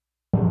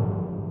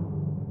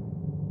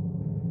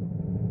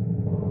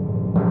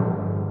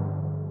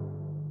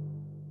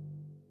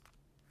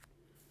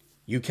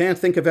You Can't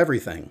Think of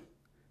Everything,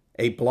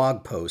 a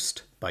blog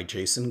post by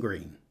Jason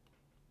Green.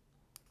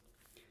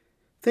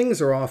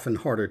 Things are often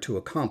harder to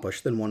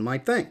accomplish than one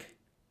might think.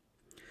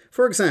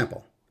 For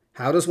example,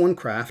 how does one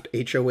craft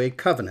HOA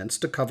covenants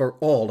to cover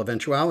all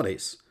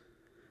eventualities?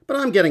 But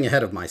I'm getting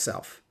ahead of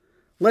myself.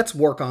 Let's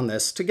work on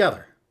this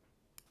together.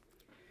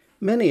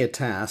 Many a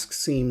task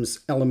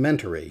seems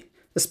elementary,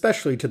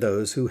 especially to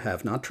those who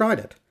have not tried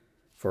it.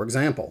 For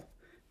example,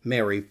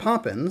 Mary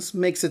Poppins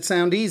makes it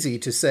sound easy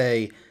to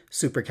say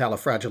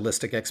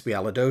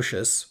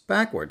supercalifragilisticexpialidocious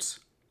backwards.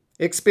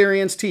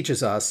 Experience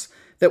teaches us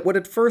that what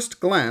at first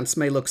glance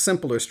may look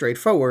simple or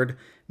straightforward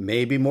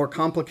may be more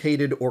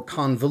complicated or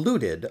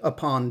convoluted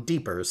upon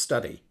deeper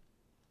study.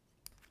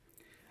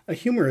 A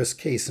humorous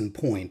case in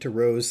point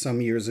arose some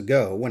years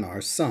ago when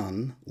our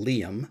son,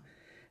 Liam,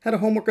 had a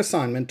homework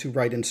assignment to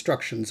write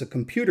instructions a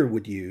computer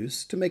would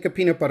use to make a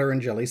peanut butter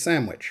and jelly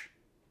sandwich.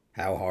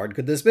 How hard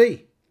could this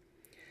be?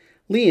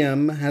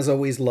 Liam has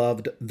always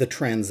loved the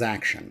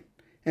transaction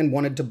and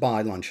wanted to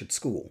buy lunch at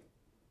school.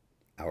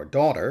 Our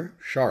daughter,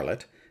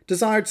 Charlotte,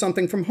 desired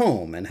something from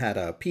home and had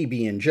a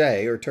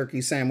PB&J or turkey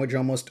sandwich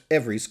almost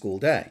every school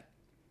day.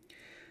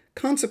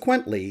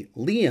 Consequently,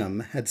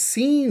 Liam had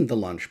seen the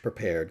lunch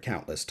prepared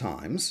countless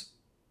times.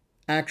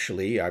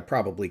 Actually, I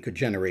probably could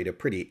generate a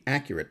pretty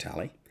accurate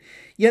tally,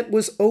 yet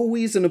was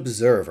always an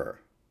observer,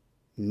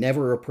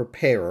 never a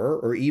preparer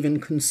or even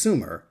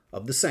consumer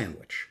of the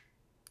sandwich.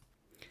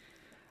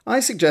 I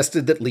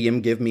suggested that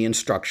Liam give me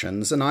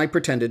instructions, and I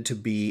pretended to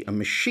be a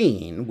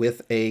machine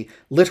with a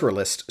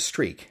literalist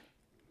streak.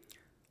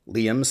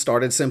 Liam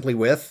started simply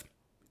with,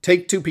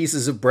 "Take 2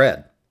 pieces of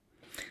bread."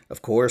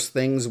 Of course,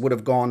 things would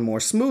have gone more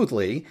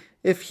smoothly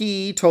if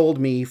he told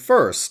me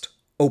first,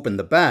 open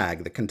the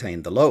bag that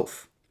contained the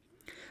loaf.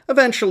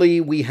 Eventually,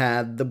 we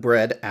had the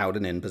bread out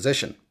and in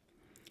position.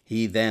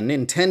 He then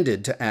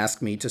intended to ask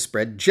me to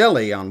spread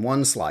jelly on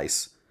one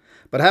slice,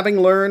 but having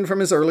learned from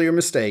his earlier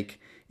mistake,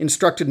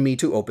 instructed me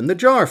to open the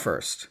jar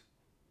first.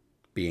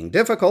 Being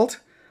difficult,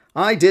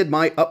 I did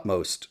my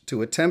utmost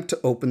to attempt to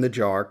open the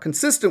jar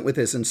consistent with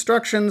his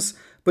instructions,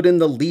 but in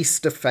the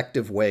least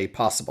effective way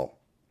possible.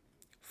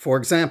 For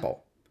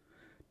example,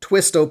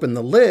 twist open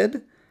the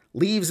lid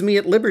leaves me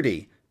at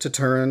liberty to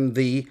turn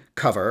the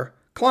cover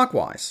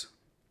clockwise,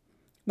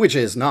 which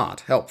is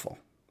not helpful.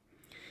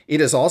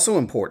 It is also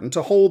important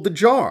to hold the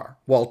jar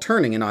while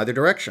turning in either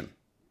direction.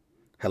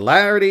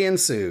 Hilarity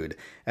ensued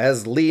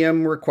as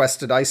Liam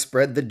requested I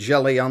spread the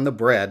jelly on the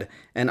bread,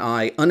 and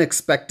I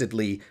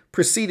unexpectedly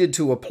proceeded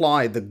to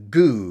apply the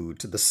goo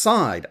to the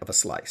side of a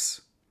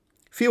slice.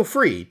 Feel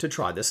free to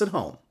try this at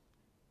home.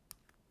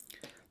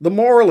 The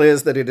moral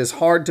is that it is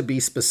hard to be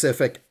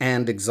specific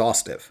and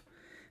exhaustive.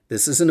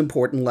 This is an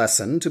important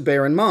lesson to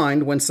bear in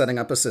mind when setting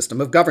up a system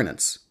of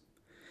governance.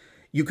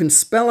 You can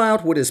spell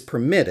out what is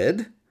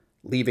permitted,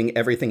 leaving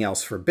everything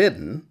else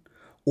forbidden,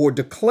 or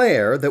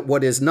declare that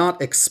what is not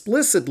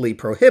explicitly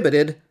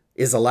prohibited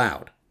is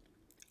allowed.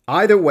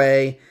 Either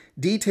way,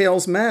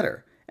 details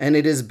matter, and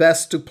it is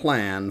best to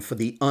plan for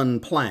the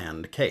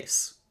unplanned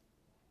case.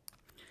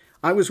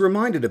 I was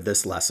reminded of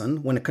this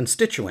lesson when a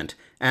constituent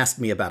asked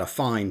me about a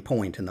fine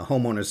point in the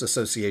Homeowners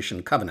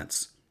Association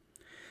covenants.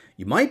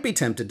 You might be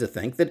tempted to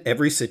think that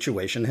every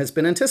situation has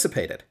been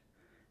anticipated.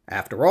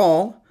 After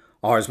all,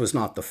 ours was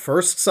not the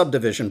first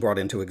subdivision brought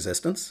into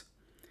existence.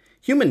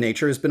 Human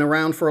nature has been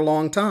around for a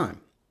long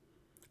time.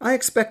 I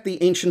expect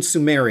the ancient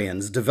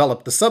Sumerians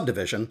developed the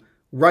subdivision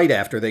right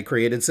after they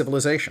created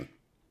civilization.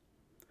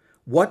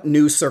 What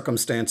new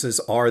circumstances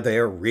are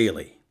there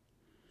really?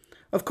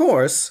 Of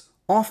course,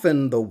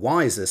 often the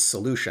wisest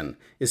solution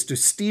is to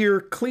steer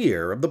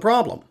clear of the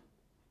problem.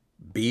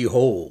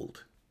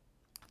 Behold.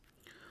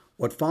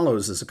 What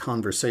follows is a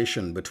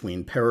conversation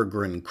between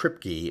Peregrine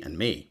Kripke and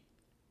me.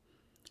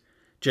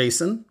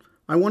 Jason,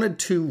 I wanted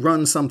to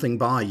run something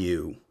by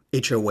you,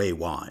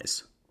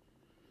 HOA-wise.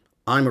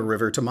 I'm a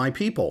river to my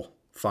people.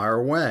 Fire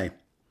away.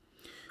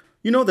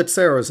 You know that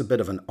Sarah's a bit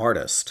of an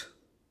artist.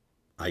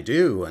 I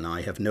do, and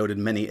I have noted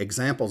many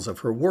examples of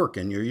her work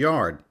in your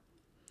yard.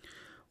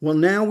 Well,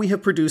 now we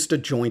have produced a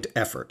joint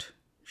effort.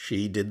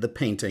 She did the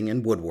painting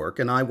and woodwork,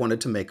 and I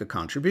wanted to make a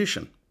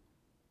contribution.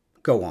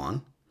 Go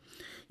on.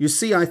 You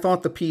see, I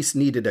thought the piece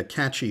needed a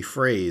catchy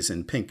phrase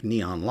in pink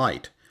neon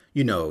light,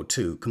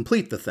 to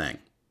complete the thing.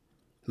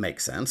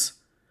 Makes sense.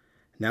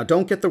 Now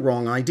don't get the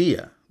wrong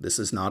idea. This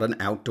is not an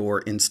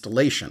outdoor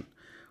installation.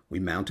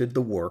 We mounted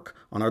the work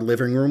on our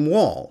living room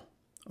wall,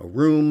 a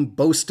room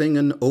boasting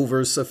an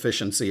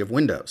over-sufficiency of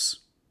windows.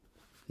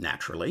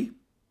 Naturally.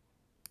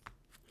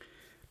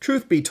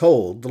 Truth be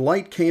told, the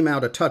light came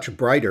out a touch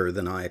brighter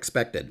than I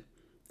expected.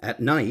 At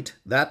night,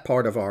 that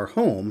part of our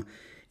home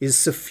is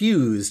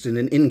suffused in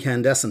an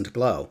incandescent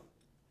glow.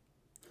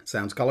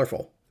 Sounds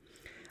colorful.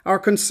 Our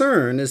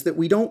concern is that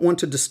we don't want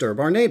to disturb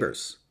our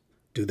neighbors.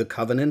 Do the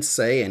covenants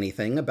say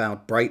anything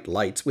about bright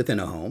lights within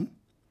a home?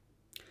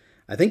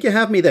 I think you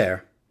have me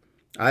there.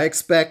 I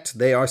expect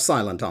they are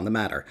silent on the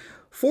matter.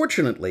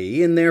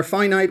 Fortunately, in their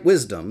finite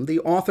wisdom, the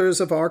authors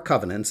of our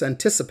covenants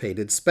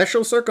anticipated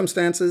special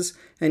circumstances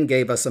and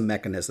gave us a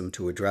mechanism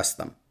to address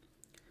them.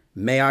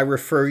 May I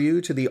refer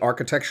you to the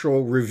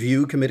Architectural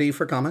Review Committee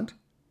for comment?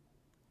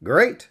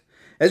 Great.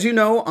 As you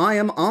know, I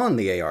am on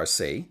the ARC,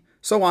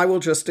 so I will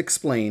just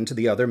explain to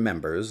the other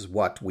members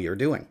what we are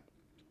doing.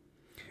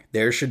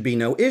 There should be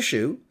no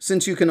issue,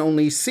 since you can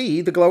only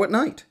see the glow at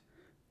night.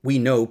 We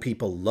know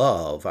people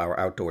love our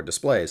outdoor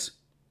displays.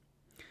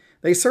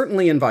 They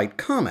certainly invite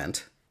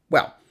comment.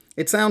 Well,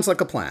 it sounds like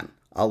a plan.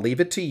 I'll leave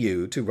it to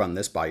you to run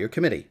this by your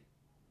committee.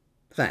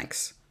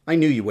 Thanks. I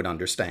knew you would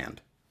understand.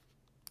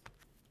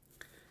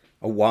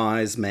 A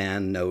wise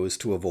man knows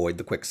to avoid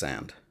the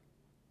quicksand.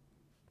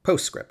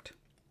 Postscript.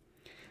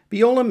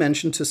 Viola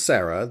mentioned to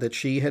Sarah that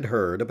she had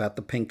heard about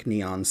the pink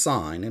neon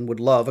sign and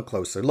would love a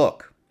closer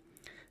look.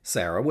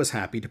 Sarah was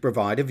happy to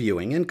provide a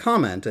viewing and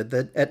commented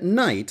that at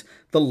night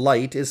the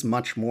light is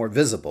much more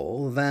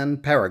visible than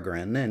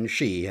Peregrine and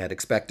she had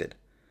expected.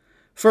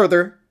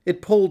 Further,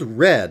 it pulled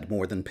red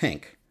more than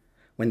pink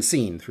when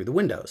seen through the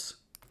windows.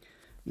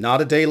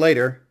 Not a day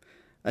later,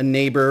 a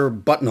neighbor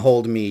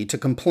buttonholed me to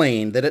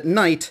complain that at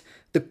night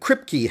the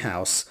Kripke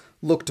house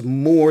looked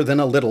more than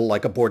a little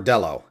like a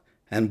bordello,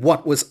 and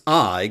what was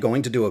I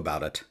going to do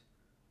about it?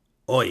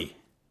 Oi!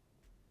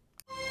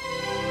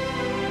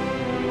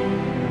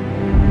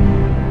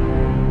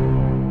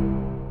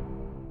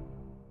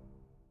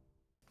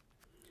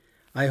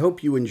 I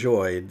hope you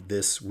enjoyed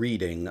this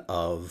reading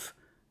of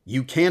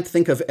You Can't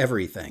Think of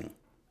Everything,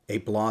 a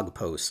blog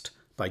post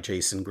by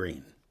Jason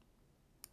Green.